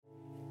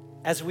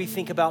As we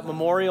think about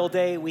Memorial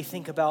Day, we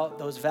think about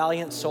those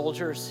valiant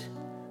soldiers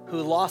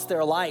who lost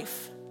their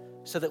life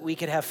so that we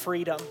could have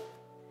freedom.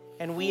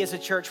 And we as a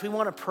church, we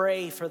want to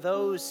pray for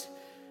those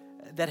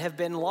that have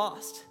been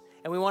lost.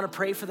 And we want to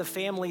pray for the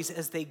families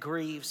as they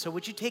grieve. So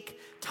would you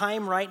take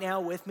time right now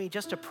with me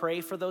just to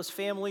pray for those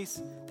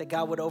families, that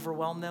God would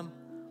overwhelm them?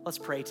 Let's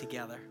pray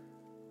together.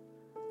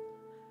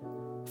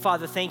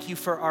 Father, thank you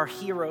for our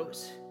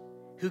heroes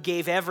who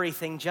gave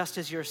everything just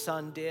as your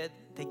son did.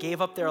 They gave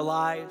up their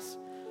lives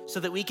so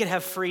that we could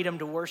have freedom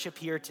to worship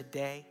here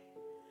today.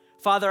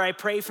 Father, I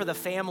pray for the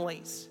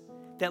families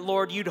that,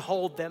 Lord, you'd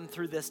hold them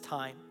through this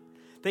time,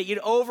 that you'd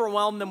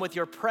overwhelm them with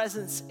your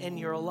presence and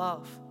your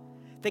love,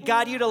 that,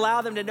 God, you'd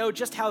allow them to know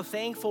just how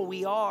thankful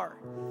we are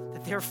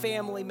that their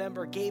family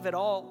member gave it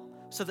all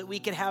so that we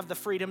could have the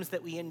freedoms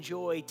that we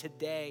enjoy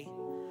today.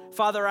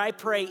 Father, I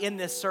pray in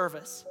this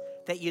service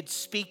that you'd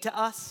speak to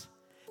us,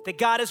 that,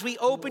 God, as we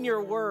open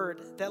your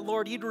word, that,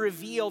 Lord, you'd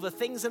reveal the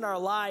things in our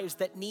lives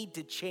that need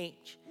to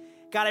change.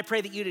 God, I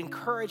pray that you'd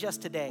encourage us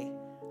today.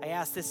 I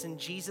ask this in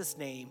Jesus'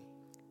 name,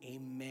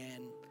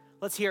 amen.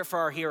 Let's hear it for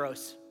our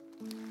heroes.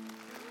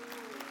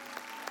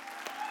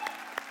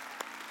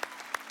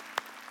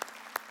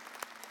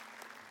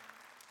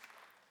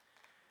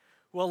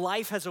 Well,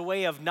 life has a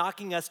way of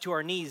knocking us to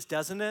our knees,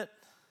 doesn't it?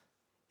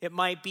 It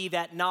might be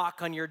that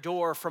knock on your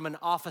door from an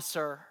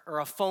officer, or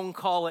a phone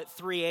call at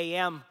 3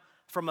 a.m.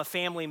 from a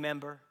family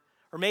member,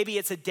 or maybe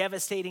it's a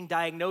devastating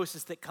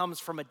diagnosis that comes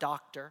from a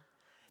doctor.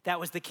 That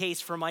was the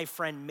case for my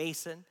friend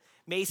Mason.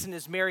 Mason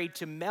is married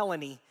to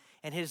Melanie,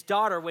 and his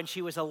daughter, when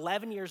she was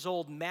 11 years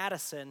old,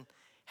 Madison,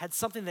 had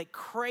something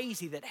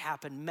crazy that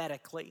happened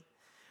medically.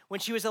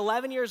 When she was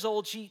 11 years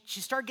old, she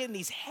started getting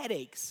these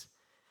headaches.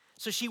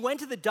 So she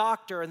went to the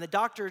doctor, and the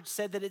doctor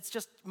said that it's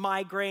just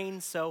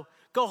migraines, so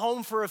go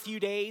home for a few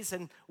days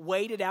and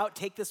wait it out,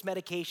 take this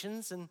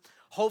medications, and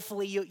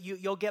hopefully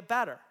you'll get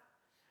better.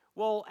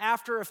 Well,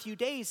 after a few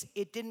days,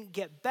 it didn't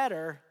get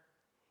better.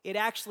 It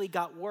actually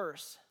got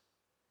worse.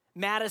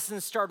 Madison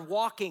started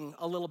walking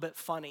a little bit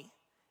funny,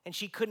 and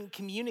she couldn't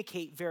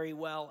communicate very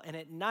well. And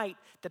at night,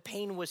 the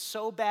pain was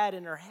so bad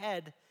in her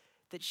head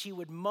that she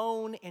would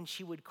moan and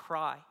she would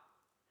cry.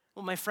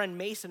 Well, my friend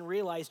Mason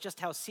realized just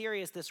how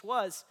serious this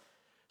was,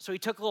 so he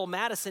took little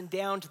Madison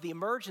down to the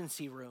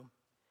emergency room.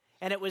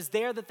 And it was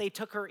there that they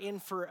took her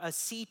in for a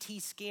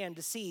CT scan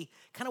to see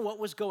kind of what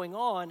was going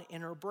on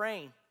in her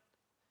brain.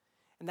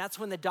 And that's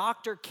when the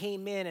doctor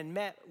came in and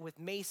met with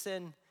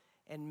Mason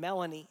and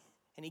Melanie,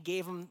 and he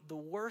gave them the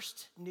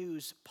worst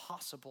news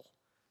possible.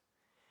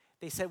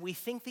 They said, "We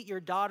think that your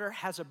daughter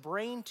has a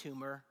brain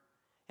tumor,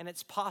 and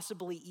it's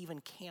possibly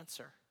even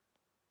cancer."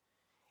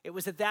 It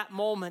was at that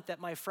moment that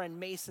my friend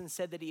Mason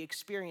said that he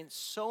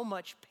experienced so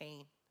much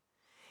pain,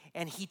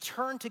 and he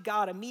turned to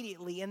God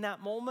immediately in that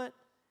moment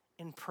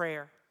in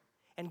prayer.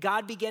 And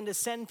God began to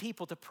send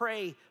people to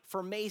pray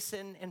for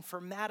Mason and for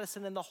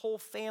Madison and the whole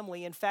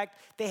family. In fact,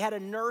 they had a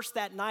nurse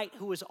that night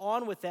who was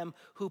on with them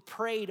who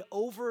prayed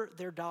over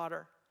their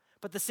daughter.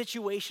 But the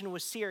situation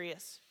was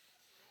serious.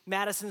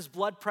 Madison's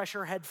blood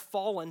pressure had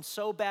fallen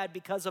so bad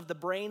because of the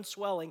brain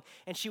swelling,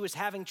 and she was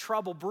having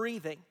trouble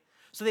breathing.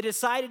 So they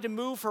decided to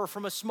move her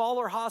from a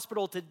smaller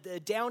hospital to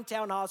the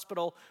downtown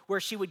hospital where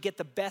she would get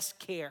the best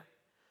care.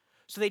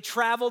 So they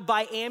traveled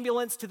by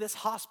ambulance to this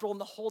hospital,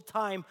 and the whole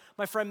time,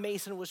 my friend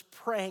Mason was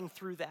praying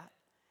through that.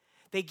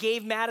 They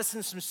gave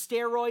Madison some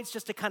steroids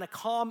just to kind of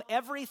calm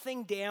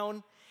everything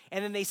down,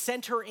 and then they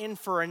sent her in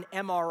for an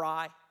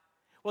MRI.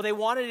 Well, they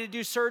wanted to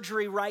do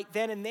surgery right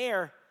then and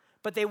there,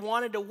 but they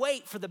wanted to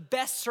wait for the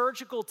best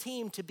surgical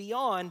team to be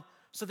on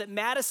so that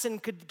Madison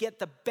could get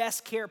the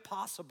best care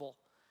possible.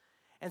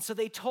 And so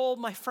they told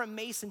my friend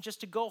Mason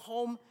just to go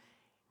home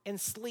and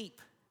sleep.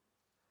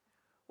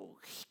 Well,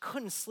 he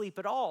couldn't sleep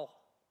at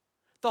all.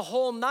 The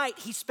whole night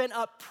he spent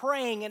up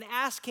praying and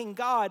asking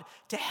God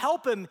to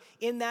help him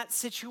in that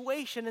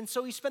situation. And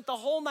so he spent the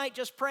whole night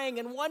just praying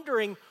and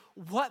wondering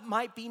what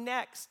might be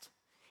next.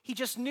 He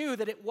just knew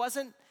that it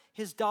wasn't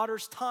his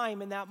daughter's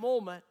time in that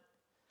moment.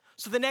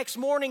 So the next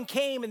morning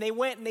came, and they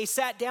went and they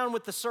sat down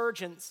with the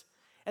surgeons.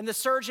 And the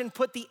surgeon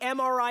put the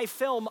MRI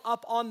film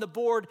up on the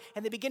board,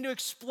 and they began to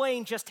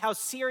explain just how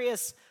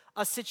serious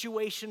a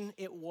situation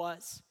it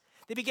was.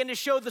 They began to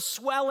show the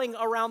swelling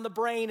around the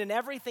brain and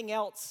everything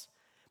else.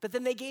 But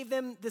then they gave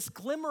them this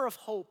glimmer of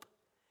hope.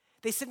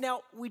 They said,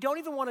 "Now, we don't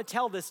even want to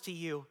tell this to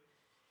you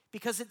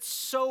because it's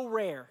so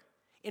rare.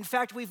 In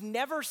fact, we've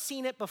never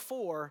seen it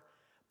before,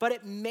 but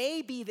it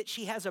may be that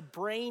she has a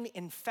brain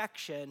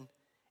infection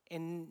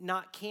and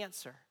not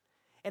cancer.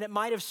 And it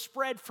might have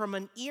spread from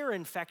an ear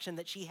infection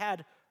that she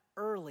had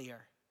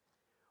earlier."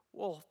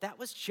 Well, that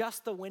was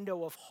just the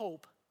window of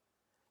hope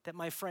that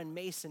my friend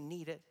Mason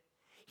needed.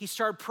 He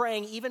started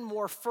praying even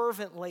more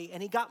fervently,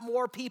 and he got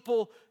more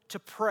people to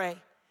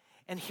pray.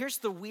 And here's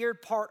the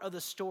weird part of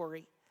the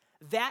story.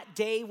 That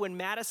day when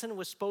Madison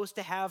was supposed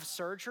to have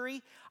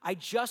surgery, I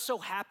just so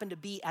happened to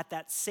be at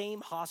that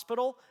same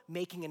hospital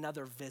making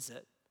another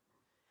visit.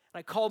 And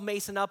I called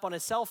Mason up on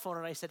his cell phone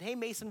and I said, hey,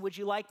 Mason, would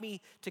you like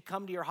me to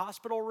come to your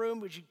hospital room?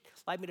 Would you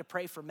like me to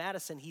pray for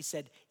Madison? He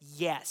said,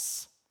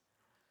 yes,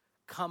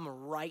 come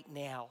right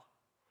now.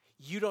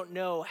 You don't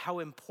know how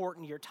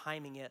important your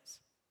timing is.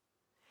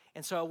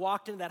 And so I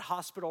walked into that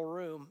hospital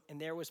room and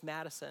there was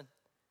Madison.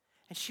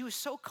 And she was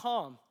so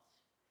calm.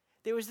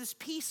 There was this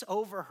peace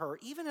over her.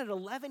 Even at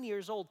 11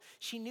 years old,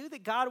 she knew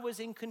that God was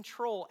in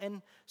control.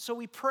 And so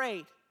we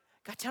prayed.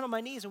 Got down on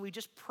my knees and we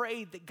just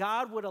prayed that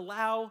God would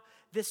allow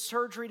this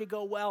surgery to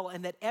go well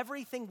and that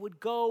everything would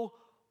go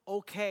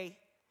okay.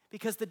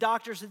 Because the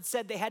doctors had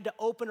said they had to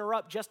open her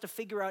up just to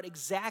figure out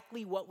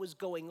exactly what was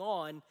going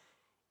on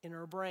in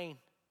her brain.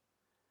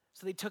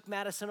 So they took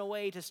Madison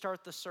away to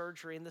start the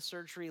surgery, and the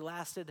surgery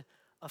lasted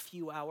a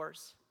few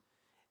hours.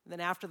 And then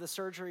after the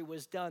surgery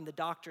was done, the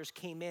doctors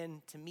came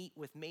in to meet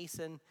with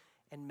Mason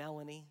and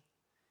Melanie.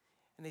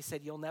 And they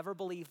said, you'll never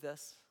believe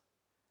this,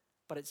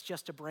 but it's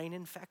just a brain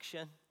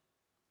infection.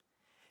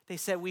 They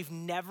said, we've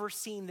never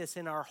seen this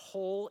in our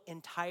whole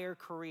entire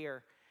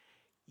career.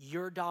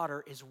 Your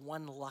daughter is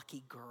one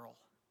lucky girl.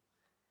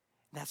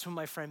 And that's when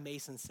my friend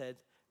Mason said,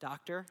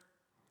 doctor,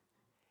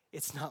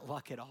 it's not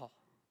luck at all.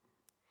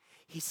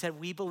 He said,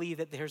 we believe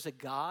that there's a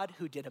God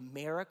who did a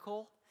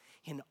miracle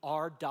in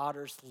our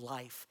daughter's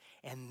life.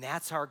 And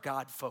that's our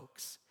God,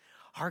 folks.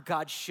 Our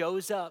God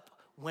shows up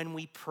when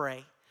we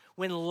pray.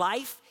 When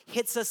life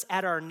hits us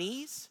at our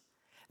knees,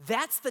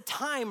 that's the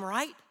time,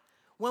 right?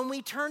 When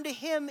we turn to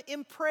him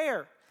in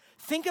prayer.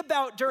 Think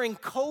about during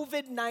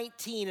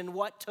COVID-19 and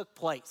what took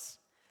place.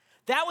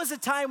 That was a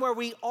time where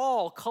we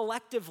all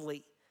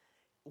collectively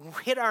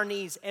hit our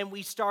knees and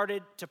we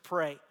started to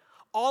pray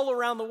all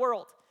around the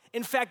world.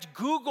 In fact,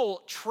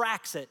 Google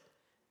tracks it,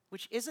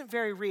 which isn't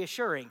very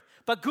reassuring,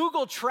 but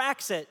Google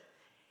tracks it,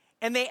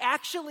 and they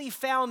actually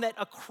found that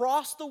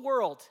across the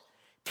world,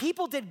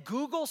 people did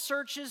Google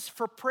searches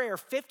for prayer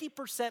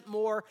 50%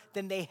 more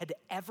than they had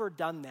ever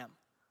done them.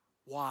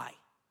 Why?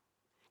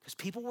 Because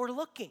people were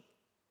looking.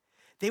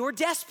 They were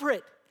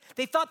desperate.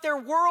 They thought their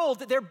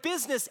world, their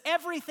business,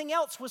 everything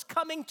else was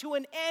coming to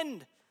an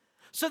end.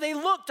 So they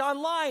looked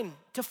online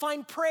to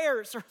find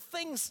prayers or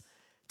things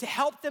to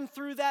help them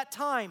through that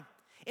time.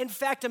 In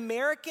fact,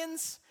 50%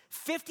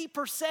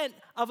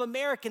 of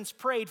Americans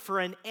prayed for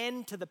an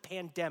end to the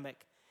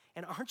pandemic.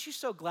 And aren't you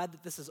so glad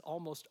that this is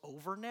almost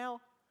over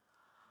now?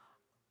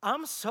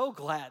 I'm so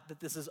glad that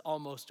this is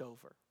almost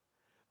over.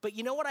 But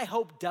you know what I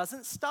hope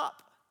doesn't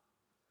stop?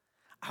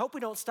 I hope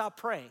we don't stop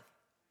praying.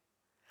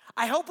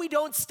 I hope we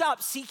don't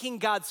stop seeking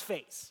God's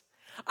face.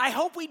 I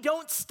hope we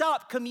don't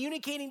stop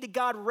communicating to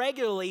God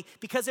regularly,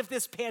 because if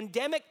this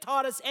pandemic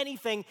taught us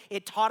anything,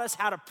 it taught us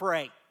how to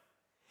pray.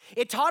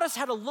 It taught us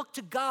how to look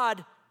to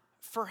God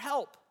for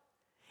help.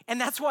 And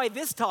that's why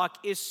this talk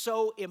is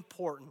so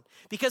important,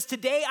 because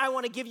today I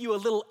want to give you a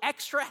little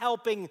extra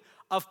helping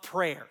of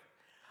prayer.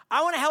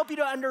 I want to help you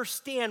to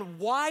understand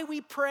why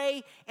we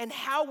pray and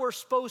how we're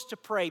supposed to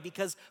pray,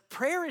 because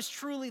prayer is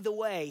truly the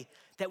way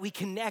that we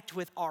connect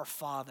with our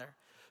Father.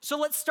 So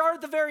let's start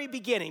at the very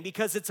beginning,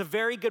 because it's a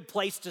very good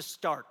place to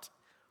start.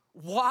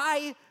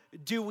 Why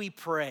do we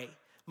pray?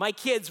 My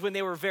kids, when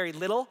they were very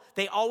little,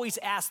 they always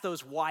asked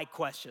those why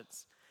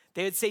questions.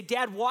 They would say,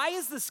 Dad, why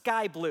is the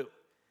sky blue?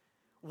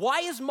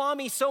 Why is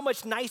mommy so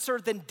much nicer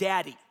than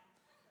daddy?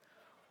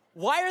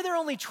 Why are there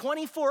only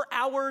 24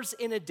 hours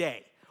in a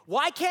day?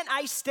 Why can't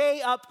I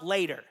stay up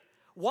later?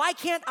 Why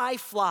can't I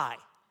fly?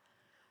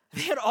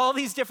 They had all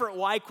these different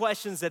why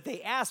questions that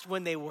they asked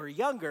when they were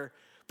younger.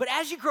 But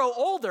as you grow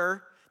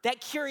older,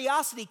 that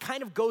curiosity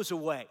kind of goes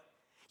away.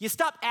 You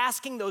stop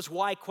asking those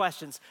why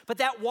questions. But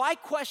that why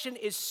question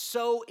is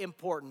so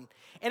important.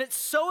 And it's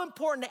so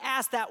important to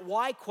ask that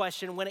why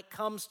question when it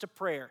comes to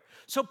prayer.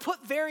 So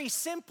put very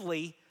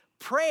simply,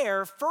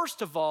 prayer,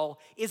 first of all,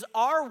 is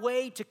our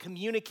way to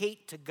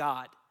communicate to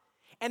God.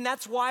 And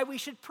that's why we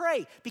should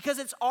pray, because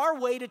it's our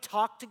way to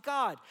talk to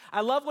God.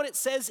 I love what it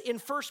says in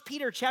 1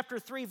 Peter chapter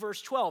 3,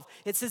 verse 12.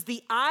 It says,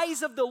 the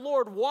eyes of the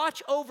Lord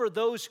watch over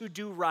those who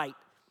do right,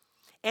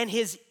 and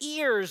his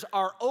ears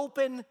are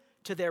open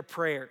to their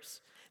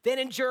prayers. Then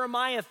in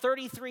Jeremiah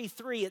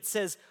 33:3, it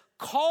says,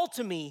 call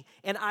to me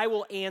and I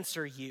will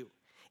answer you,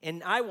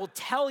 and I will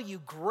tell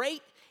you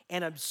great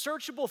and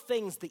unsearchable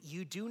things that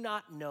you do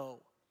not know.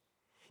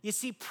 You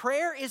see,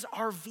 prayer is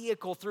our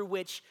vehicle through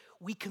which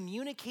we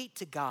communicate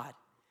to God.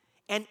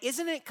 And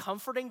isn't it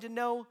comforting to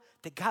know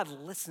that God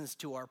listens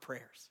to our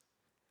prayers?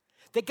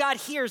 That God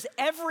hears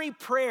every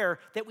prayer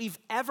that we've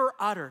ever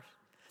uttered.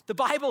 The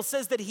Bible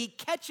says that he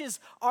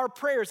catches our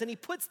prayers and he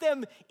puts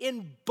them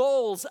in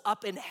bowls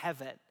up in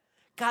heaven.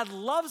 God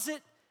loves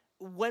it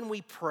when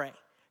we pray.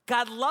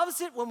 God loves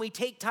it when we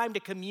take time to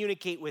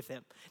communicate with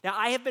him. Now,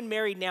 I have been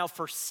married now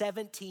for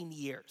 17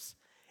 years.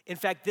 In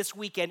fact, this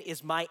weekend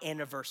is my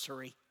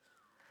anniversary.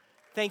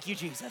 Thank you,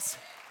 Jesus,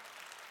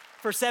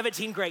 for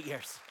 17 great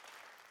years.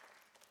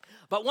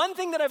 But one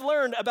thing that I've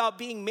learned about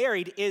being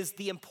married is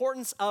the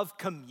importance of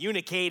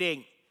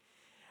communicating.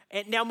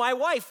 And now my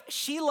wife,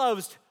 she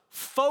loves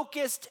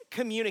focused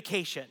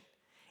communication.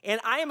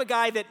 And I am a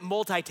guy that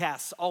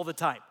multitasks all the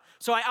time.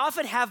 So I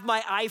often have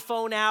my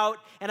iPhone out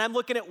and I'm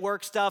looking at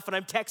work stuff and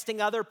I'm texting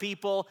other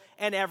people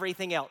and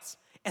everything else.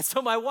 And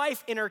so my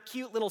wife, in her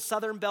cute little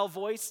Southern Belle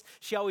voice,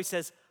 she always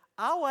says,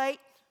 "I'll wait.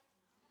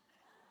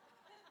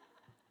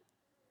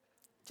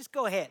 Just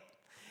go ahead."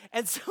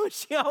 And so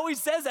she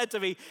always says that to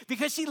me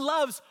because she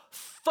loves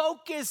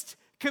focused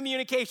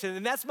communication.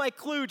 And that's my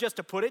clue, just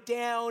to put it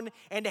down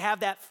and to have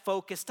that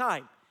focused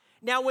time.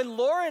 Now, when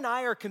Laura and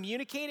I are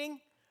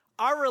communicating,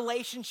 our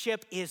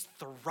relationship is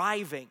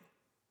thriving.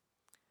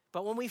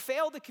 But when we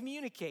fail to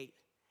communicate,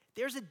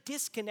 there's a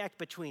disconnect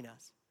between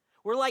us.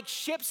 We're like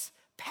ships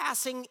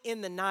passing in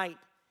the night,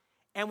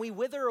 and we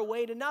wither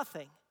away to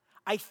nothing.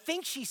 I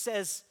think she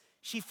says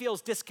she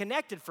feels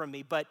disconnected from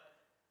me, but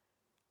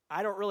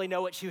I don't really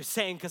know what she was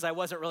saying because I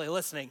wasn't really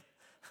listening.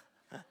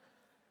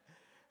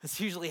 That's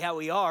usually how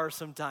we are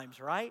sometimes,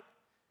 right?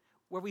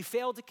 Where we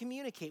fail to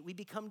communicate, we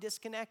become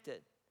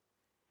disconnected.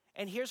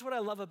 And here's what I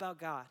love about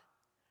God.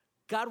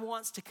 God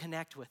wants to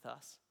connect with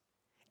us.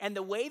 And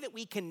the way that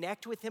we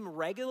connect with him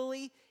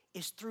regularly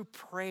is through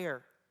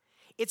prayer.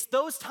 It's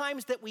those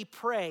times that we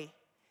pray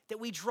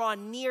that we draw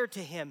near to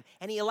him,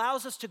 and he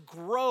allows us to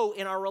grow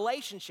in our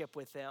relationship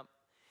with him.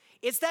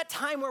 It's that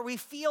time where we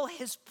feel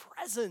his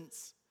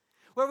presence,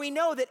 where we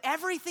know that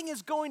everything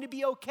is going to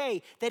be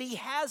okay, that he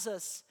has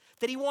us,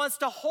 that he wants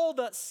to hold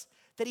us,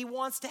 that he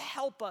wants to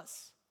help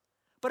us.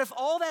 But if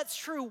all that's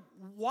true,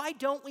 why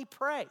don't we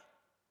pray?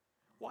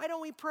 Why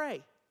don't we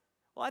pray?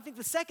 Well, I think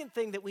the second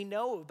thing that we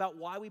know about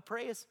why we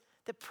pray is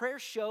that prayer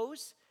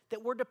shows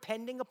that we're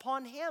depending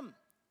upon him.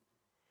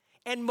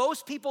 And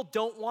most people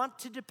don't want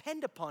to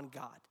depend upon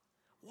God.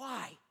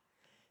 Why?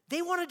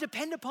 They want to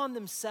depend upon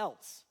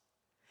themselves.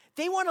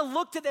 They want to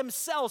look to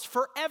themselves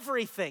for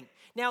everything.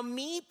 Now,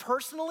 me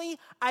personally,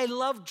 I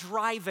love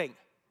driving.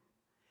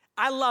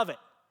 I love it.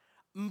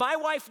 My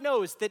wife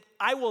knows that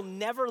I will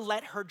never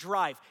let her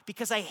drive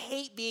because I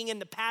hate being in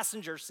the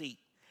passenger seat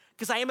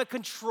because I am a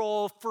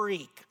control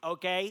freak,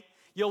 okay?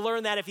 You'll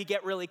learn that if you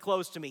get really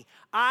close to me.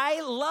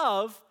 I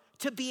love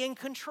to be in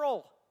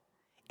control,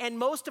 and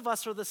most of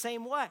us are the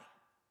same way.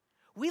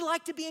 We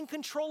like to be in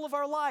control of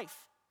our life,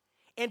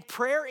 and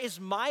prayer is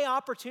my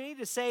opportunity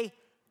to say,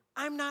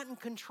 I'm not in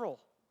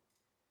control.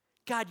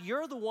 God,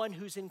 you're the one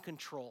who's in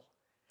control.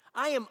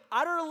 I am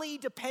utterly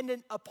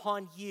dependent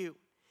upon you.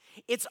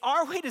 It's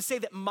our way to say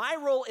that my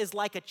role is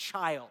like a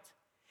child,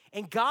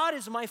 and God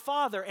is my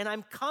father, and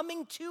I'm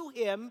coming to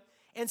him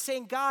and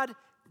saying, God,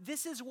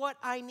 this is what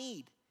I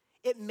need.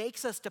 It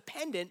makes us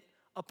dependent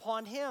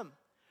upon him.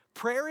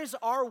 Prayer is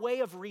our way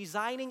of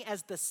resigning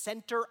as the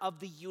center of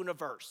the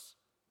universe.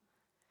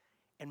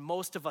 And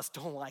most of us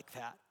don't like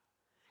that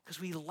because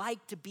we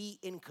like to be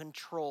in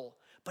control.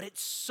 But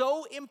it's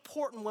so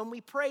important when we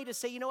pray to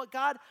say, you know what,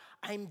 God,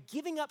 I'm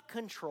giving up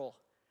control.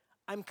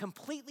 I'm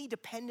completely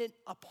dependent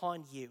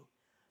upon you.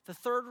 The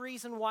third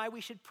reason why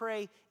we should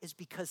pray is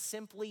because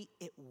simply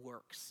it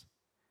works.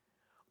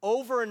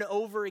 Over and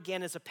over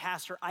again as a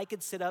pastor, I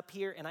could sit up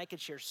here and I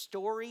could share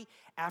story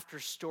after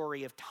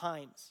story of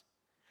times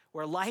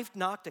where life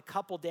knocked a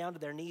couple down to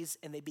their knees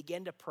and they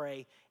began to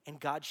pray and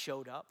God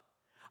showed up.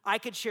 I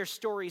could share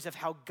stories of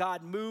how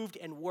God moved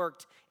and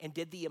worked and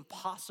did the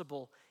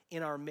impossible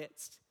in our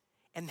midst.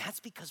 And that's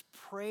because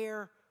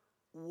prayer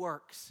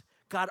works.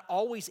 God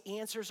always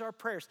answers our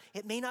prayers.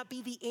 It may not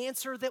be the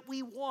answer that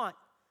we want,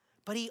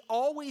 but he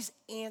always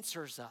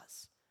answers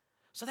us.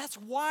 So that's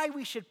why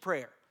we should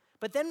pray.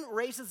 But then it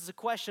raises the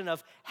question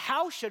of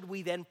how should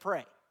we then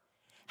pray?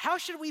 How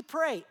should we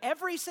pray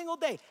every single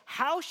day?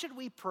 How should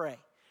we pray?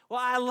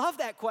 Well, I love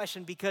that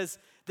question because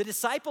the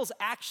disciples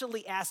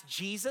actually asked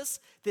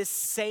Jesus this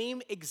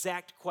same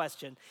exact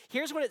question.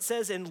 Here's what it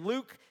says in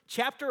Luke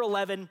chapter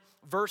 11,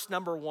 verse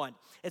number 1.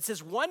 It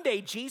says, one day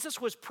Jesus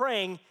was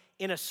praying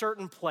in a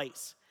certain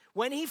place.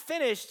 When he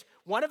finished,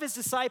 one of his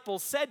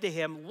disciples said to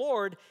him,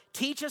 Lord,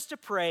 teach us to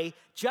pray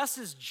just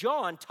as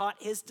John taught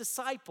his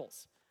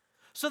disciples.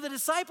 So the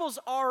disciples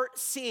are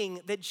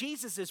seeing that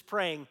Jesus is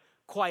praying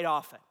quite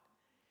often.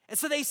 And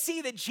so they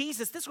see that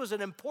Jesus, this was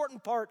an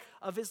important part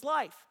of his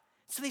life.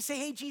 So they say,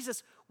 hey,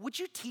 Jesus, would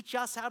you teach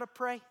us how to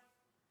pray?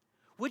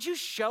 Would you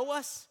show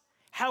us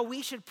how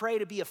we should pray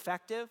to be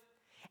effective?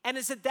 And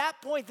it's at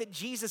that point that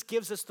Jesus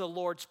gives us the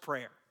Lord's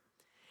Prayer.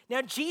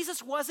 Now,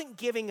 Jesus wasn't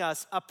giving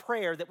us a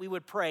prayer that we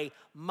would pray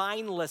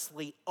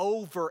mindlessly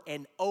over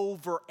and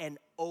over and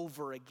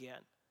over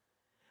again.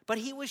 But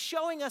he was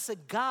showing us a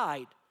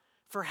guide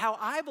for how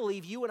I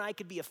believe you and I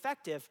could be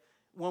effective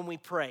when we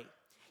pray.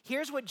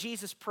 Here's what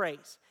Jesus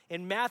prays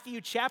in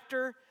Matthew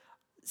chapter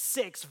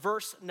 6,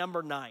 verse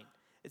number 9.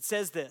 It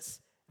says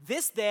this,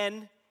 this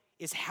then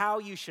is how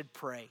you should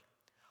pray.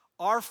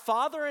 Our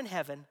Father in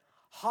heaven,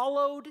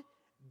 hallowed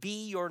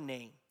be your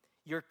name.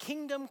 Your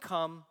kingdom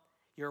come,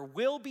 your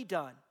will be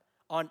done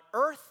on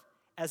earth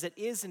as it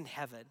is in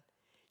heaven.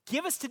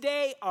 Give us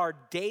today our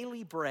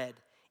daily bread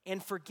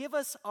and forgive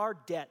us our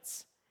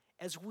debts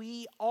as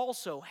we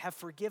also have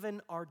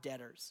forgiven our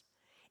debtors.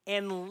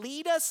 And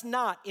lead us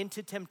not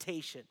into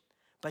temptation,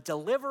 but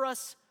deliver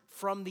us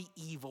from the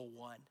evil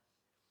one.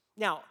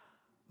 Now,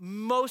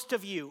 most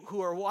of you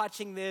who are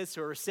watching this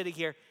or are sitting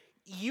here,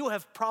 you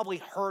have probably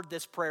heard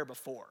this prayer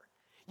before.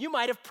 You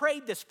might have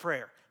prayed this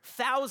prayer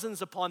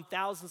thousands upon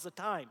thousands of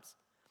times.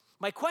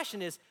 My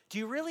question is, do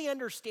you really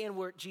understand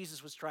what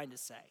Jesus was trying to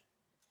say?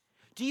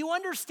 Do you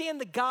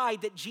understand the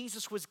guide that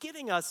Jesus was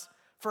giving us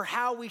for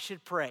how we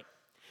should pray?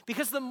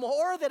 Because the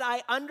more that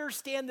I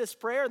understand this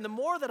prayer and the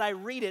more that I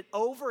read it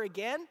over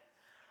again,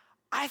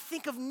 I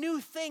think of new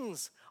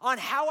things on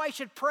how I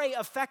should pray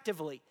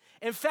effectively.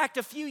 In fact,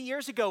 a few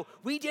years ago,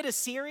 we did a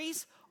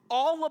series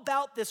all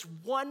about this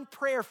one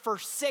prayer for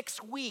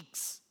 6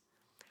 weeks.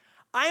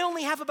 I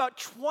only have about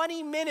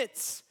 20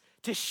 minutes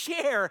to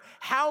share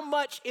how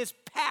much is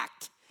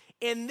packed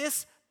in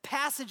this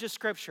passage of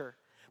Scripture.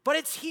 But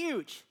it's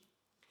huge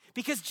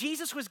because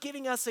Jesus was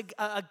giving us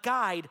a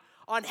guide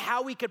on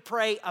how we could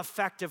pray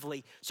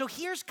effectively. So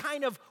here's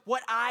kind of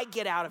what I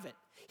get out of it.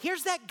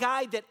 Here's that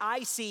guide that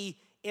I see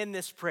in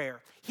this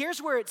prayer.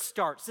 Here's where it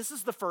starts. This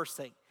is the first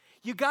thing.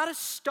 You got to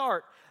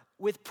start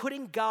with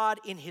putting God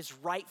in his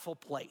rightful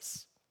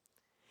place.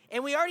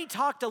 And we already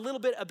talked a little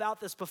bit about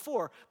this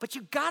before, but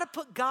you got to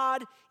put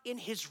God in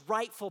his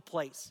rightful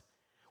place,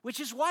 which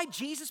is why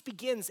Jesus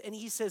begins and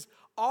he says,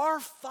 "Our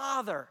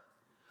Father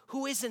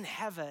who is in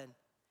heaven."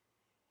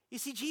 You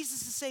see,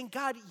 Jesus is saying,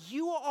 God,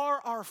 you are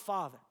our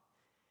Father.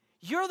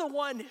 You're the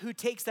one who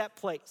takes that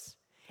place.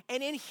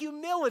 And in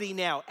humility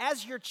now,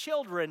 as your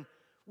children,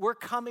 we're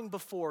coming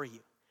before you.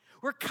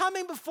 We're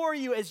coming before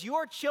you as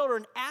your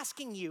children,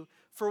 asking you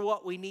for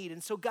what we need.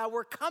 And so, God,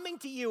 we're coming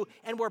to you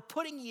and we're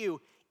putting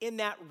you in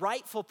that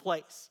rightful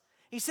place.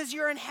 He says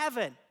you're in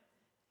heaven.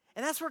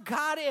 And that's where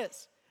God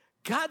is.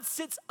 God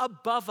sits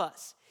above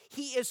us.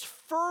 He is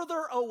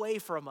further away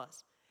from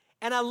us.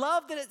 And I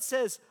love that it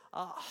says,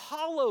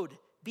 hallowed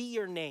be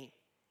your name.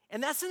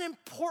 And that's an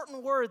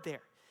important word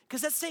there.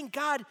 Because that's saying,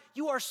 God,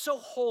 you are so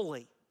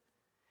holy.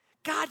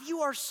 God, you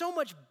are so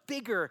much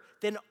bigger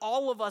than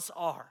all of us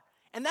are.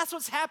 And that's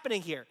what's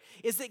happening here,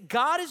 is that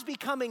God is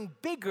becoming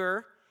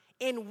bigger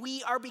and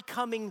we are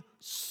becoming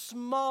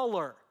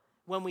smaller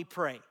when we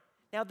pray.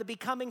 Now, the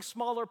becoming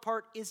smaller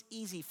part is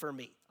easy for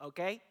me,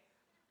 okay?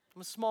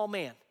 I'm a small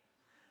man.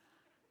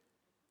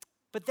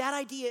 But that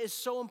idea is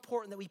so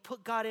important that we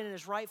put God in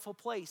his rightful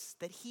place,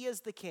 that he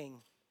is the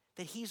king,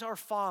 that he's our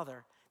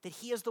Father, that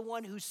he is the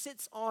one who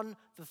sits on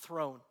the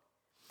throne.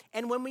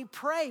 And when we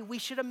pray, we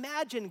should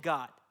imagine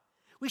God.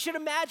 We should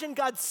imagine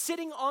God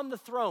sitting on the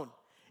throne,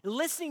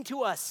 listening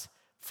to us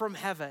from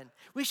heaven.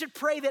 We should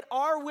pray that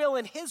our will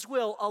and his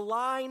will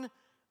align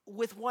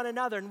with one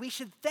another, and we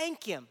should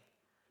thank him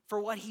for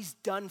what he's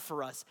done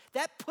for us.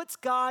 That puts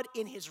God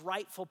in his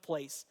rightful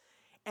place.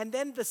 And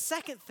then the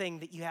second thing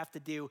that you have to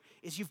do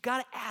is you've got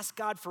to ask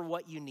God for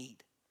what you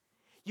need.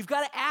 You've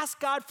got to ask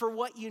God for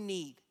what you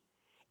need.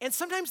 And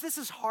sometimes this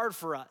is hard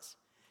for us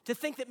to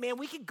think that, man,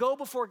 we could go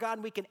before God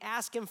and we can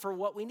ask him for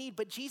what we need.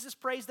 But Jesus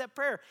prays that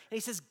prayer and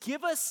he says,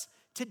 give us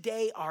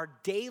today our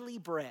daily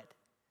bread.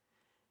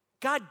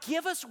 God,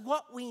 give us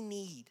what we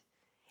need.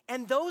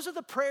 And those are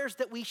the prayers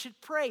that we should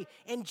pray.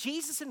 And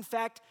Jesus, in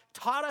fact,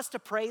 taught us to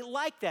pray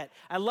like that.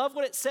 I love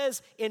what it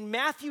says in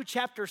Matthew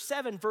chapter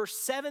 7, verse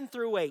 7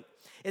 through 8.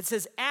 It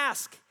says,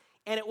 ask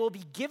and it will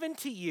be given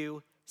to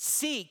you.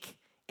 Seek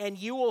and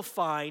you will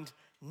find.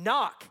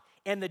 Knock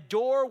and the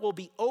door will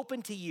be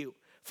open to you.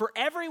 For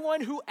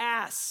everyone who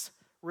asks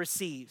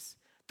receives.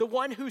 The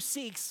one who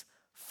seeks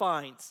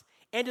finds.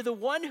 And to the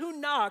one who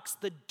knocks,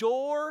 the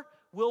door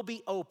will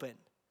be open.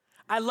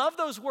 I love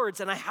those words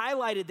and I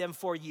highlighted them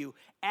for you.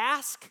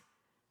 Ask,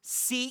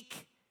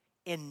 seek,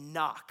 and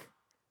knock.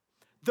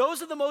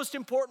 Those are the most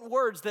important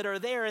words that are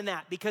there in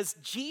that because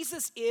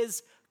Jesus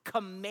is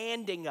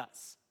commanding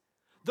us.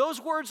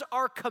 Those words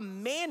are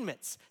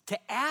commandments to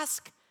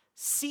ask,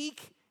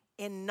 seek,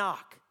 and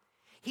knock.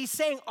 He's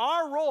saying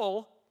our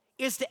role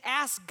is to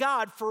ask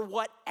God for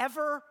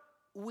whatever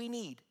we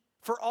need,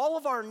 for all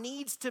of our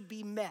needs to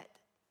be met.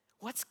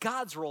 What's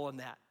God's role in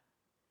that?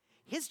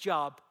 His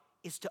job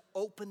is to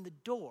open the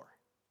door.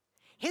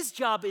 His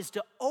job is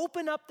to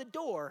open up the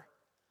door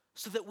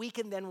so that we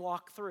can then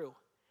walk through.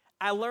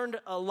 I learned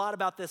a lot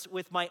about this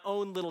with my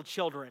own little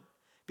children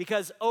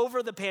because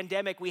over the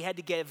pandemic, we had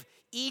to give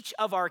each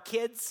of our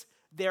kids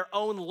their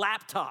own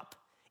laptop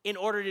in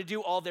order to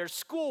do all their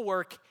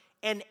schoolwork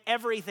and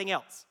everything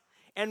else.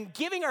 And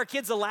giving our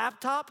kids a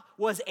laptop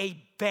was a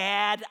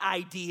bad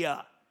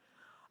idea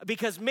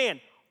because, man,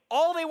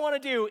 all they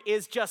want to do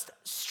is just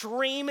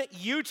stream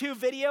YouTube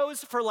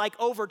videos for like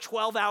over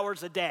 12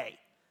 hours a day.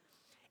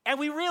 And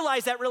we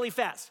realized that really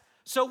fast.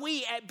 So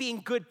we, at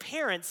being good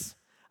parents,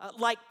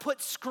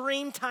 put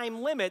screen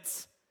time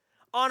limits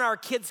on our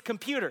kids'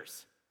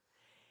 computers.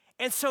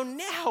 And so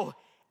now,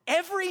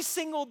 every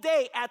single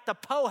day at the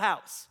Poe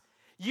House,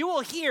 you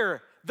will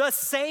hear the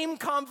same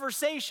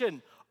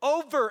conversation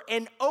over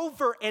and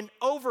over and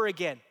over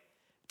again.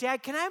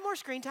 Dad, can I have more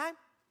screen time?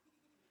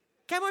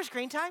 Can I have more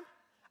screen time?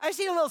 I just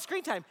need a little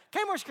screen time. Can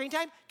I have more screen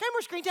time? Can I have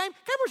more screen time? Can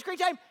I have more screen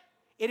time?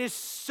 It is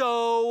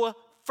so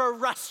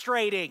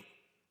frustrating.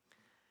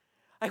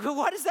 Like,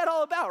 what is that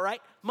all about,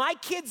 right? My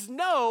kids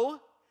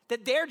know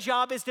that their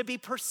job is to be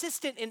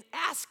persistent in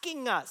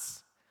asking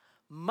us.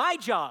 My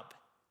job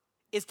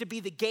is to be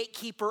the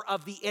gatekeeper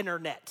of the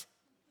internet.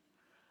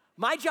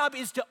 My job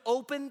is to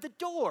open the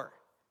door.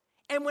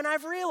 And when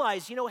I've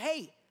realized,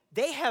 hey,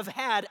 they have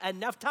had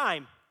enough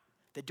time,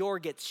 the door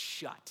gets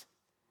shut.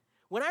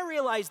 When I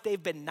realize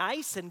they've been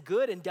nice and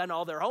good and done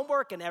all their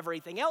homework and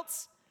everything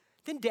else,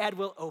 then dad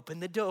will open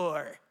the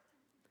door.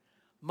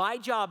 My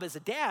job as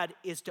a dad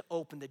is to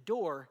open the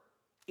door.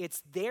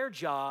 It's their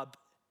job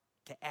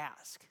to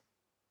ask,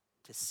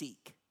 to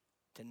seek,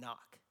 to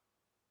knock.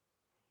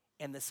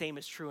 And the same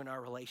is true in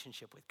our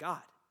relationship with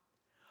God.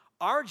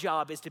 Our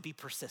job is to be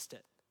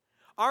persistent.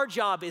 Our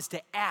job is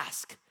to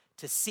ask,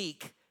 to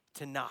seek,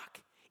 to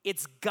knock.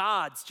 It's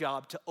God's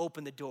job to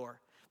open the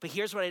door. But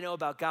here's what I know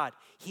about God.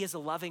 He is a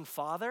loving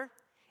Father,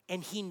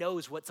 and He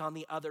knows what's on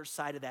the other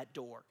side of that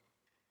door.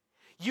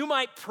 You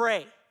might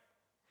pray.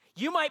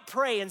 You might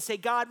pray and say,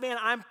 God, man,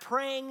 I'm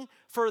praying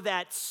for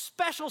that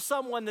special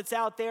someone that's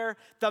out there,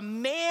 the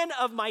man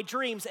of my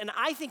dreams, and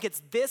I think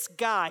it's this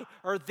guy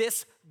or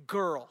this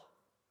girl.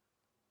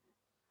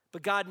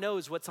 But God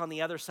knows what's on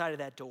the other side of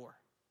that door.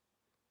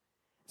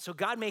 So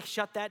God may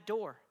shut that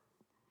door.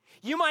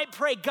 You might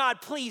pray,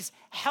 God, please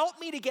help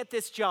me to get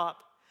this job.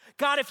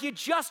 God, if you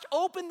just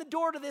open the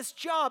door to this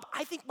job,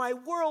 I think my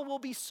world will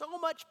be so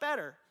much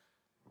better.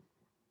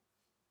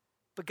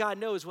 But God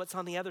knows what's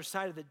on the other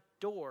side of the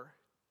door.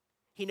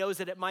 He knows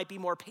that it might be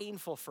more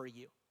painful for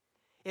you.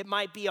 It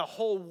might be a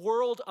whole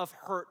world of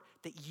hurt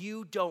that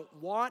you don't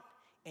want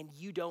and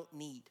you don't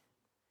need.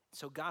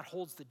 So God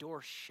holds the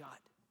door shut.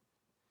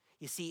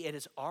 You see, it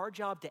is our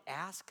job to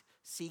ask,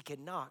 seek,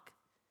 and knock.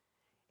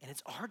 And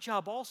it's our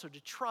job also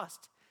to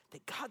trust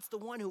that God's the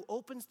one who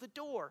opens the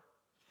door.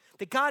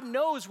 That God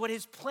knows what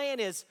His plan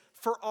is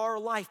for our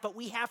life, but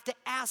we have to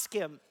ask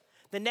Him.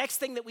 The next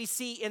thing that we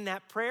see in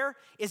that prayer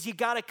is you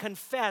got to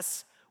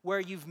confess where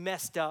you've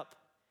messed up.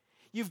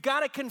 You've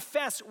got to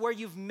confess where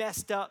you've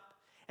messed up.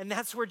 And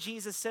that's where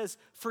Jesus says,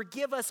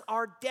 forgive us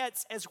our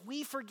debts as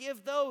we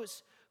forgive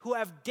those who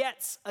have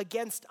debts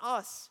against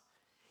us.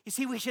 You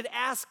see, we should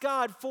ask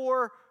God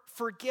for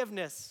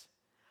forgiveness.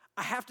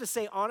 I have to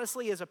say,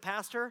 honestly, as a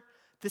pastor,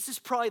 this is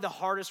probably the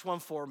hardest one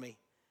for me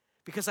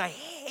because I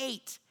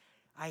hate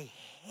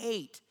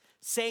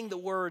saying the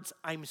words,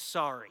 I'm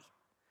sorry.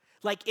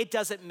 Like, it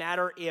doesn't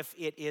matter if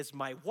it is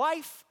my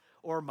wife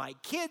or my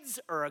kids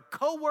or a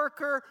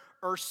coworker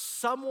or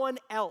someone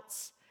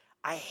else.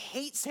 I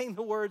hate saying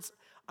the words,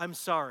 I'm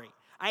sorry.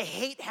 I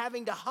hate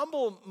having to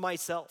humble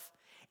myself.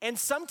 And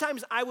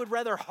sometimes I would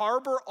rather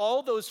harbor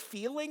all those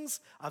feelings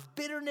of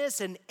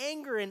bitterness and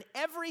anger and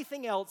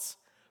everything else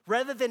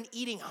rather than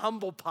eating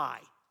humble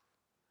pie.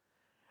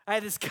 I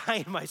had this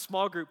guy in my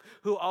small group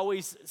who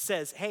always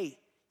says, hey,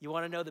 you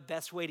want to know the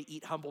best way to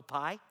eat humble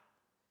pie?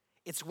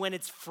 It's when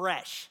it's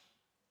fresh.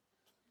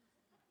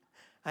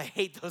 I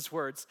hate those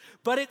words,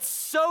 but it's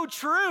so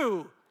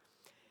true.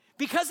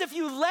 Because if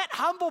you let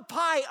humble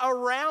pie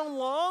around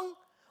long,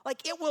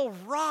 like it will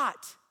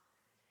rot.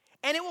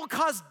 And it will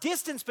cause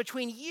distance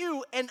between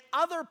you and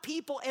other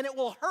people, and it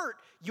will hurt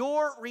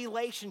your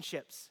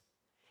relationships.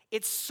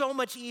 It's so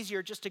much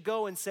easier just to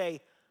go and say,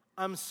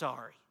 I'm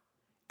sorry.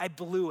 I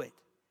blew it.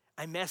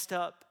 I messed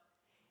up.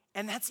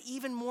 And that's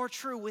even more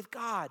true with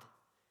God,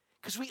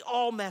 because we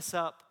all mess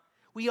up.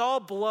 We all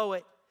blow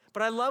it.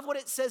 But I love what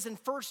it says in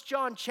 1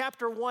 John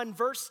chapter 1,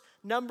 verse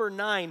number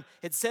 9.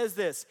 It says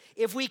this,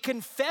 if we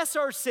confess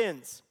our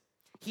sins,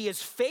 He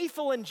is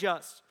faithful and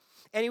just,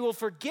 and He will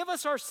forgive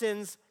us our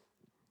sins,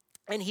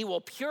 and He will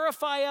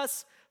purify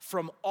us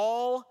from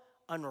all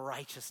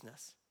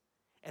unrighteousness.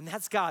 And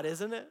that's God,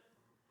 isn't it?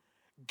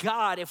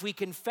 God, if we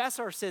confess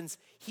our sins,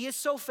 He is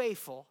so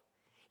faithful.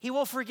 He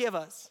will forgive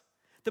us.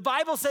 The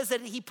Bible says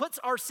that He puts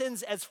our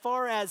sins as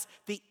far as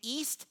the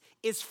east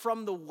is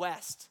from the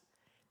west.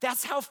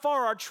 That's how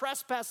far our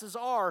trespasses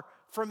are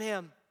from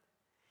Him.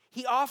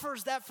 He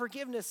offers that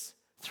forgiveness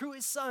through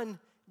His Son,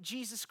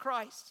 Jesus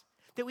Christ,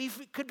 that we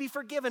could be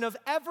forgiven of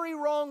every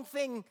wrong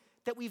thing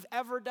that we've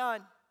ever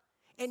done.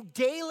 And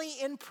daily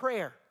in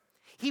prayer,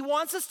 He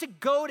wants us to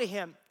go to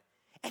Him,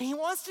 and He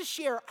wants to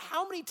share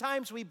how many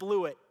times we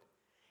blew it.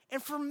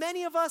 And for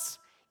many of us,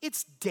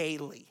 it's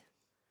daily.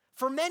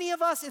 For many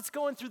of us, it's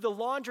going through the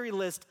laundry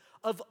list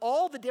of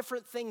all the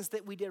different things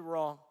that we did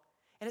wrong.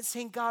 And it's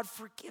saying, God,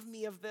 forgive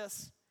me of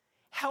this.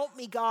 Help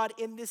me, God,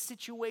 in this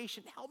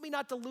situation. Help me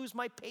not to lose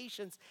my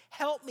patience.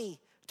 Help me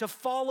to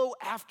follow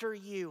after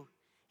you.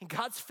 And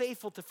God's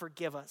faithful to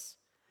forgive us.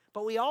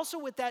 But we also,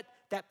 with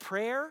that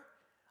prayer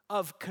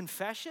of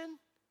confession,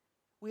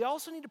 we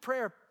also need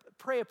to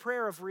pray a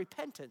prayer of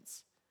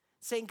repentance.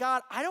 Saying,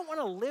 God, I don't want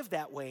to live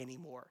that way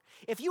anymore.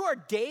 If you are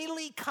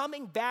daily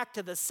coming back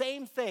to the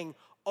same thing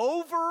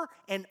over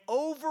and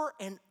over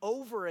and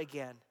over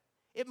again,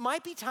 it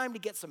might be time to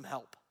get some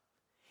help.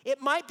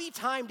 It might be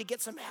time to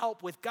get some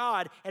help with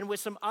God and with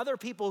some other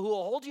people who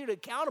will hold you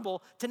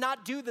accountable to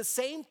not do the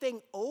same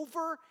thing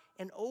over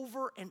and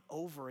over and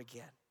over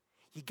again.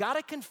 You got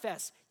to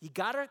confess. You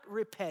got to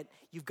repent.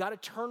 You've got to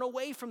turn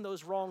away from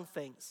those wrong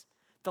things.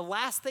 The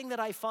last thing that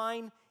I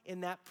find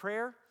in that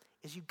prayer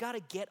is you got to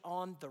get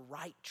on the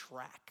right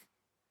track.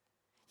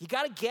 You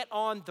got to get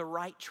on the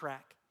right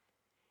track.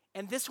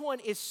 And this one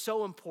is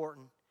so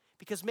important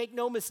because make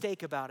no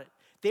mistake about it.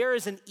 There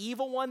is an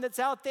evil one that's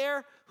out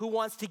there who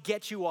wants to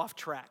get you off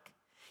track.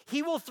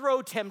 He will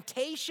throw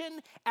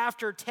temptation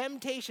after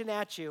temptation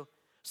at you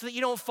so that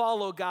you don't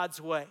follow God's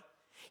way.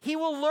 He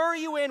will lure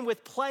you in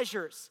with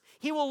pleasures.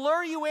 He will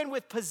lure you in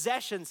with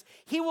possessions.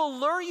 He will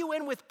lure you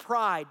in with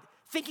pride,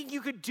 thinking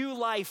you could do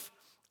life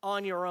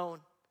on your own.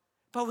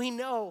 But we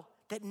know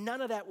that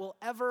none of that will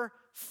ever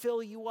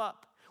fill you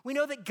up. We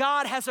know that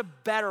God has a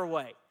better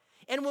way.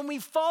 And when we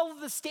follow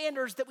the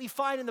standards that we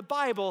find in the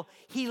Bible,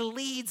 he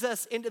leads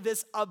us into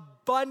this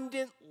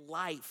abundant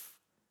life.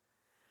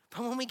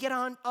 But when we get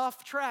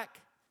off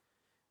track,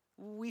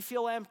 we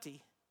feel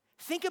empty.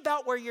 Think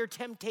about where your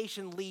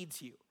temptation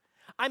leads you.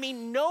 I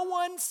mean, no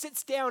one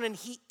sits down and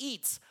he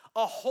eats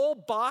a whole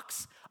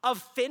box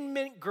of Thin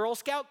Mint Girl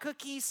Scout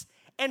cookies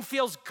and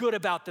feels good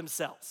about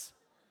themselves.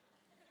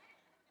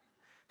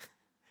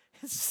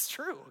 It's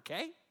true,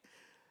 okay?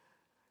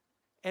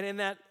 And in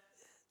that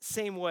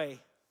same way,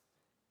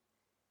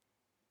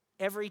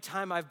 every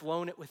time I've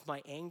blown it with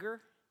my anger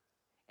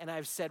and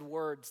I've said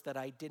words that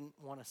I didn't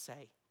want to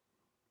say,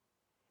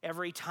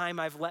 every time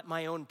I've let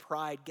my own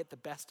pride get the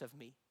best of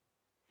me,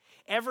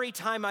 every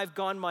time I've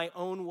gone my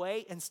own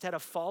way instead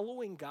of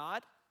following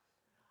God,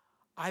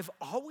 I've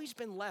always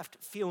been left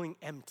feeling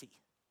empty.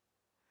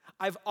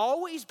 I've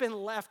always been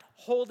left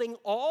holding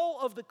all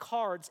of the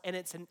cards, and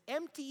it's an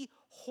empty,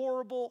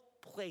 horrible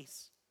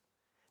place.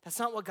 That's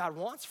not what God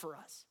wants for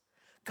us.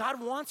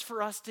 God wants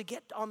for us to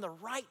get on the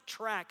right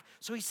track.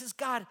 So he says,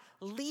 God,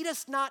 lead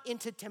us not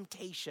into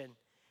temptation,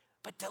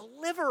 but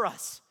deliver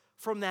us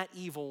from that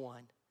evil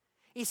one.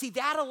 You see,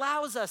 that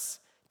allows us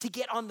to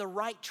get on the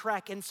right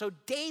track. And so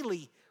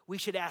daily, we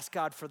should ask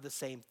God for the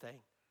same thing.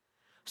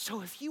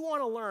 So if you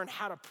want to learn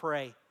how to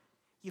pray,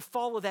 you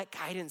follow that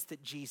guidance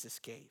that Jesus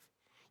gave.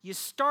 You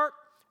start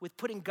with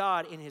putting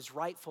God in his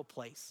rightful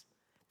place.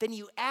 Then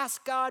you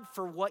ask God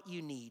for what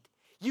you need.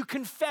 You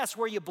confess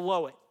where you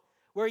blow it,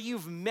 where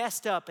you've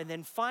messed up. And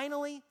then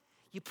finally,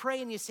 you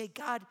pray and you say,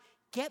 God,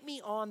 get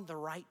me on the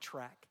right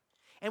track.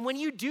 And when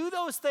you do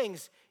those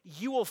things,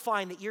 you will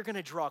find that you're going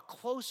to draw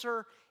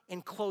closer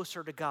and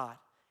closer to God.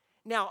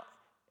 Now,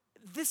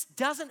 this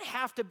doesn't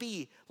have to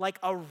be like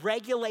a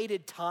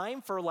regulated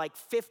time for like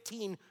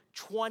 15,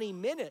 20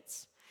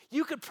 minutes.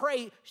 You could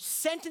pray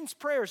sentence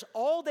prayers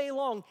all day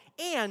long,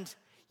 and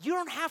you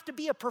don't have to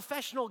be a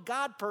professional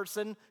God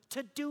person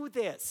to do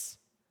this.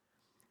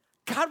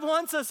 God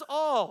wants us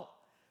all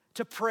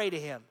to pray to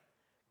him.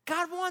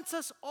 God wants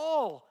us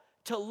all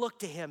to look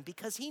to him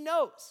because he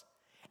knows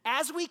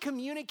as we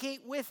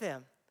communicate with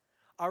him,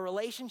 our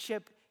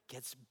relationship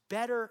gets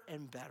better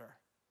and better.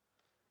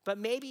 But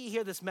maybe you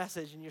hear this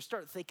message and you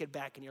start thinking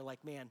back and you're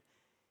like, man,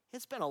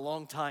 it's been a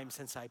long time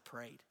since I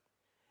prayed.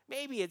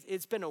 Maybe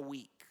it's been a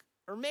week,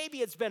 or maybe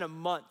it's been a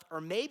month,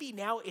 or maybe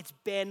now it's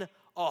been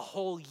a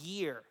whole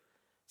year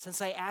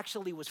since I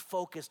actually was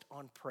focused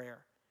on prayer.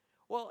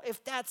 Well,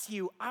 if that's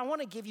you, I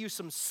want to give you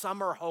some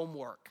summer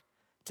homework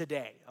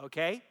today,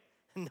 okay?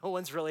 No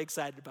one's really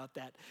excited about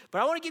that.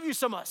 But I want to give you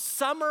some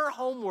summer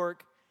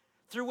homework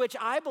through which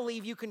I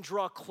believe you can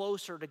draw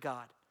closer to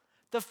God.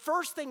 The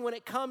first thing when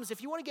it comes,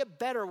 if you want to get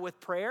better with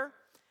prayer,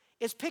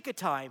 is pick a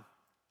time.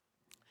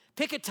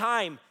 Pick a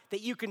time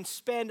that you can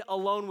spend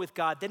alone with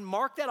God. Then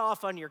mark that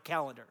off on your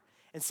calendar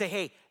and say,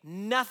 hey,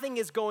 nothing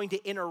is going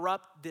to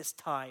interrupt this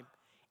time.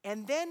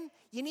 And then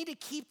you need to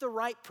keep the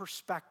right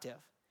perspective.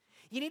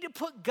 You need to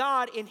put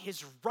God in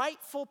his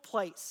rightful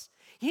place.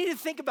 You need to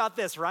think about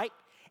this, right?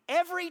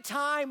 Every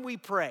time we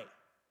pray,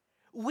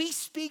 we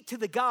speak to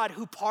the God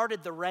who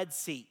parted the Red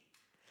Sea,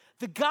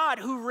 the God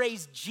who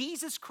raised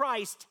Jesus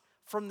Christ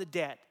from the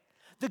dead,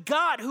 the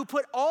God who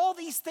put all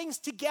these things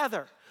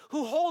together,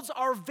 who holds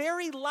our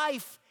very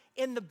life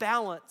in the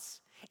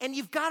balance. And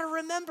you've got to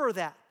remember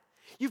that.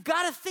 You've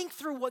got to think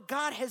through what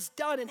God has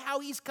done and how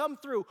he's come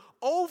through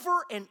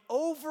over and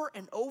over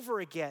and over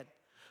again.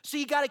 So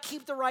you got to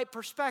keep the right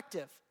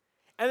perspective.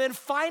 And then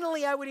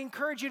finally, I would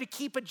encourage you to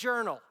keep a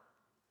journal.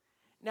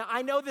 Now,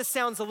 I know this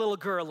sounds a little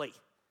girly.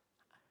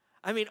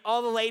 I mean,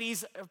 all the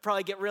ladies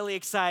probably get really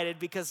excited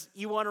because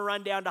you want to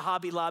run down to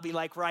Hobby Lobby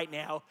like right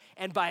now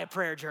and buy a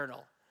prayer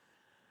journal.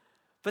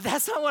 But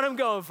that's not what I'm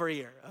going for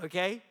here,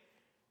 okay?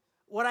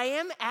 What I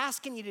am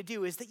asking you to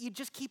do is that you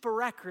just keep a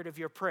record of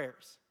your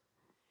prayers.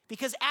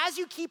 Because as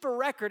you keep a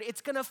record,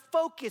 it's going to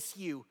focus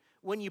you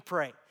when you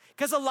pray.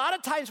 Because a lot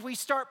of times we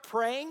start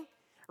praying,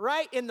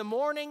 right, in the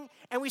morning,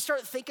 and we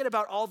start thinking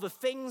about all the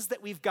things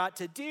that we've got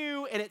to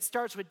do, and it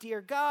starts with,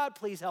 dear God,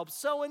 please help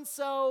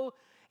so-and-so,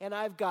 and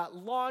I've got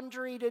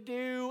laundry to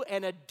do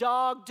and a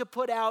dog to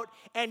put out,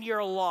 and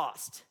you're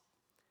lost.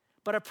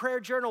 But a prayer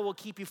journal will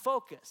keep you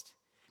focused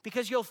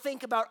because you'll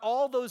think about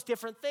all those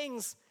different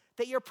things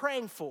that you're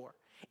praying for.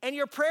 And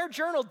your prayer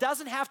journal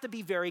doesn't have to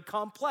be very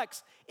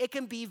complex. It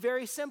can be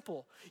very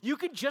simple. You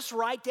could just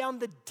write down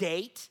the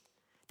date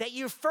that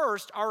you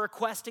first are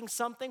requesting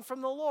something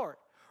from the Lord.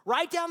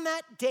 Write down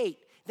that date.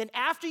 Then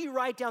after you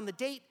write down the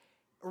date,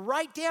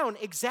 write down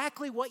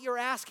exactly what you're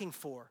asking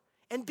for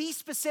and be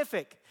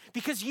specific,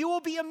 because you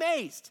will be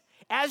amazed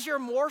as you're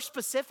more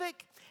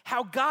specific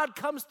how God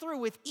comes through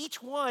with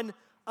each one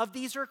of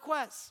these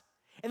requests.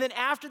 And then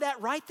after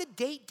that, write the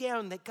date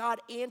down that God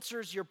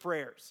answers your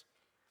prayers.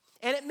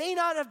 And it may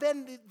not have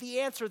been the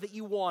answer that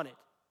you wanted,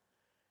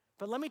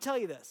 but let me tell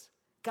you this,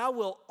 God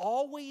will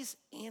always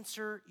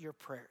answer your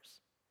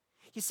prayers.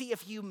 You see,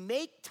 if you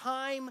make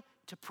time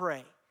to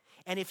pray,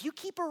 and if you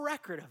keep a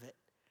record of it,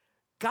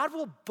 God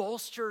will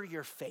bolster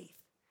your faith.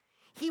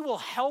 He will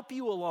help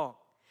you along.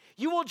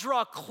 You will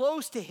draw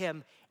close to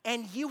him,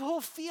 and you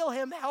will feel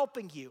him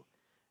helping you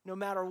no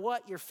matter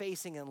what you're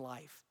facing in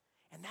life.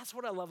 And that's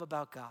what I love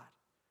about God.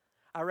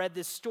 I read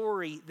this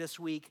story this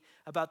week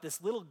about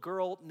this little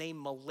girl named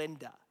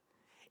Melinda.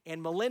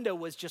 And Melinda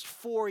was just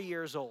 4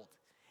 years old.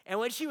 And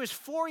when she was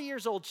 4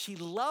 years old, she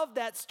loved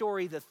that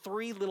story, The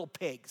Three Little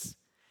Pigs.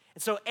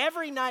 And so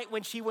every night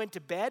when she went to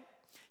bed,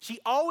 she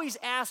always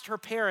asked her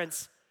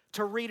parents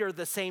to read her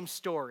the same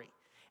story.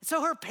 And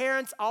so her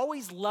parents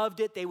always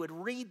loved it. They would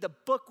read the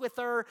book with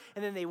her,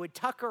 and then they would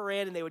tuck her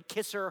in, and they would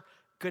kiss her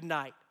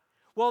goodnight.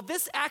 Well,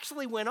 this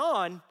actually went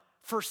on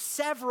for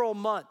several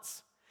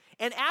months.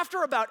 And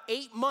after about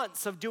 8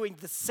 months of doing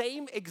the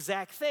same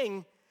exact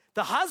thing,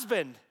 the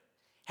husband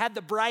had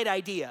the bright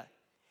idea.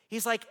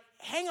 He's like,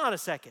 hang on a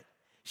second.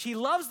 She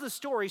loves the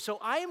story, so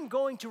I am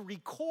going to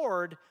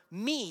record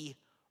me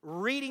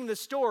reading the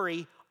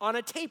story on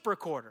a tape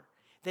recorder.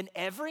 Then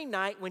every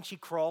night when she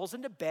crawls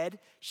into bed,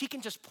 she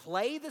can just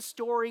play the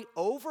story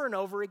over and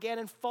over again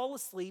and fall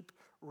asleep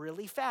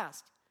really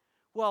fast.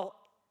 Well,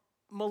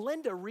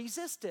 Melinda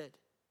resisted.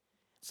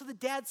 So the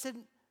dad said,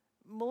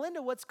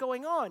 Melinda, what's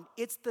going on?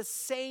 It's the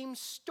same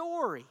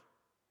story.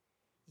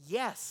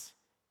 Yes,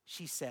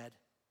 she said,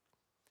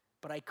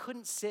 but I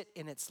couldn't sit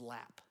in its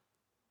lap.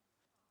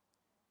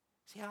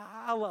 See,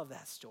 I love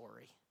that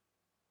story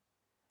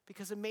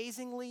because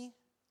amazingly,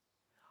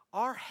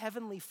 our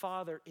Heavenly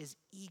Father is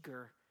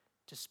eager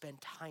to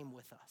spend time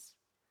with us.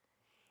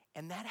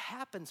 And that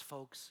happens,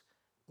 folks,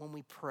 when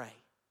we pray.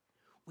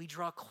 We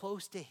draw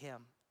close to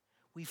him.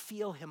 We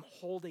feel him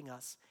holding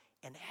us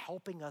and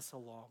helping us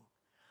along.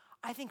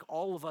 I think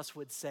all of us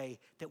would say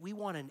that we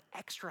want an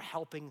extra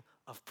helping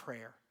of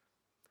prayer.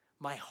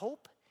 My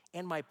hope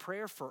and my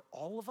prayer for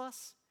all of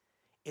us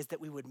is that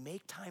we would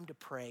make time to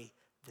pray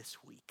this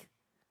week.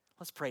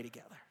 Let's pray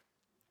together.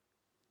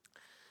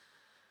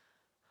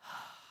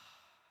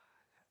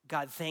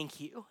 God, thank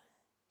you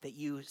that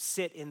you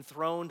sit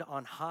enthroned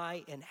on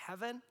high in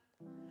heaven,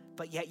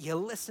 but yet you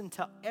listen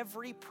to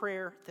every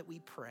prayer that we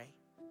pray.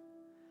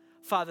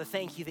 Father,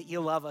 thank you that you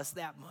love us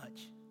that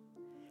much.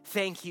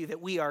 Thank you that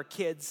we are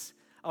kids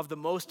of the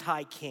Most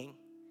High King.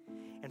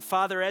 And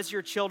Father, as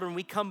your children,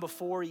 we come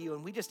before you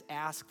and we just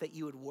ask that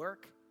you would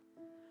work.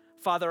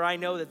 Father, I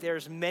know that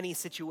there's many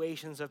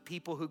situations of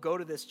people who go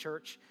to this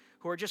church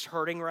who are just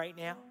hurting right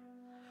now.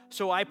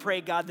 So I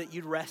pray, God, that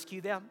you'd rescue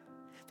them,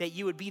 that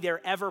you would be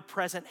their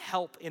ever-present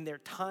help in their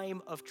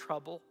time of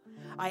trouble.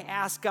 I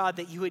ask, God,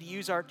 that you would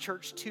use our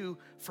church too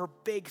for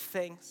big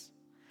things.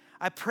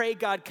 I pray,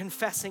 God,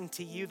 confessing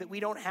to you that we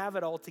don't have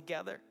it all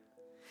together.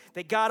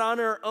 That, God, on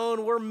our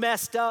own, we're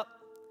messed up.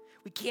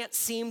 We can't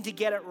seem to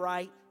get it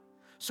right.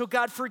 So,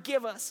 God,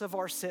 forgive us of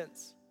our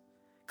sins.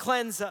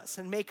 Cleanse us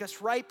and make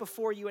us right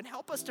before you and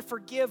help us to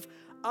forgive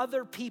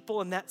other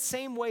people in that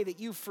same way that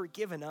you've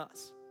forgiven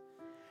us.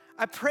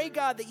 I pray,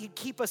 God, that you'd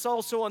keep us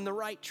also on the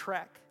right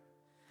track.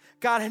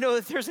 God, I know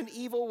that there's an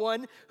evil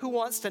one who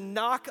wants to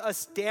knock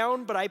us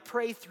down, but I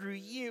pray through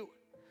you,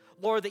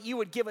 Lord, that you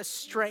would give us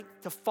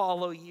strength to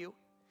follow you,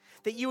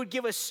 that you would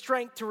give us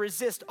strength to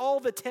resist all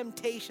the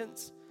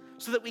temptations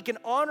so that we can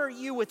honor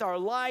you with our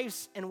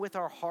lives and with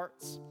our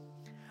hearts.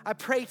 I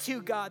pray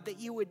too, God, that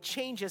you would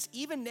change us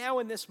even now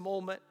in this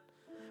moment.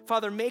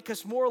 Father, make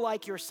us more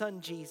like your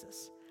son,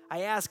 Jesus.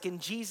 I ask in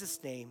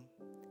Jesus' name,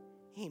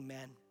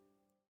 amen.